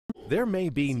There may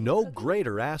be no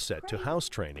greater asset to house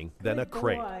training than a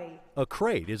crate. A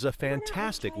crate is a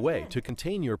fantastic way to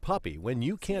contain your puppy when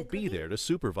you can't be there to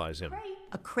supervise him.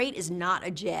 A crate is not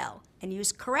a jail, and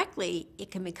used correctly,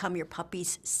 it can become your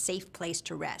puppy's safe place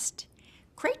to rest.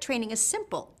 Crate training is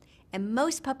simple, and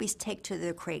most puppies take to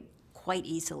their crate quite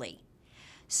easily.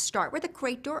 Start with the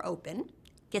crate door open,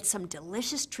 get some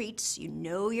delicious treats you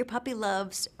know your puppy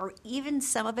loves, or even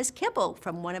some of his kibble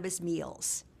from one of his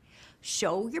meals.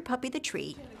 Show your puppy the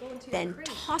treat, then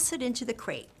toss it into the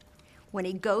crate. When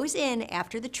he goes in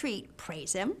after the treat,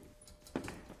 praise him.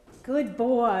 Good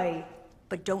boy.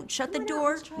 But don't shut the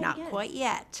door, not quite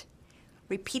yet.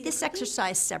 Repeat this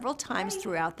exercise several times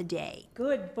throughout the day.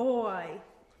 Good boy.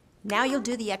 Now you'll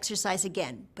do the exercise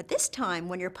again, but this time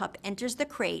when your pup enters the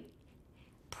crate,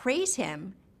 praise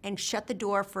him and shut the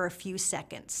door for a few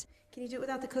seconds. Can you do it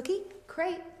without the cookie?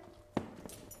 Crate.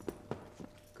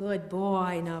 Good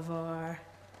boy, Navar.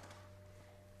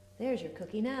 There's your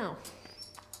cookie now.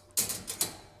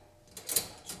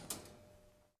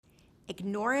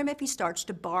 Ignore him if he starts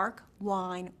to bark,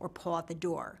 whine, or paw at the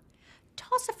door.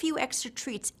 Toss a few extra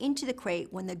treats into the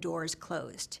crate when the door is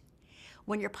closed.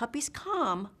 When your puppy's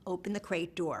calm, open the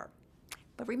crate door.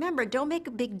 But remember, don't make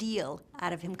a big deal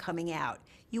out of him coming out.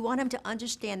 You want him to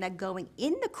understand that going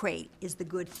in the crate is the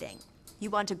good thing. You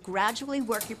want to gradually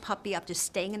work your puppy up to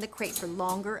staying in the crate for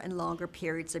longer and longer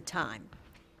periods of time.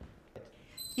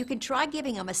 You can try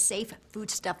giving him a safe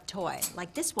foodstuff toy,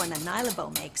 like this one that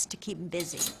Nylabo makes, to keep him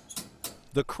busy.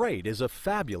 The crate is a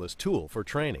fabulous tool for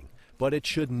training, but it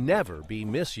should never be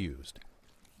misused.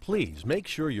 Please make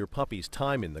sure your puppy's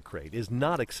time in the crate is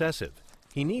not excessive.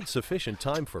 He needs sufficient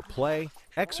time for play,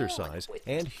 exercise,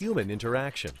 and human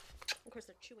interaction. Of course,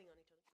 they're chewing.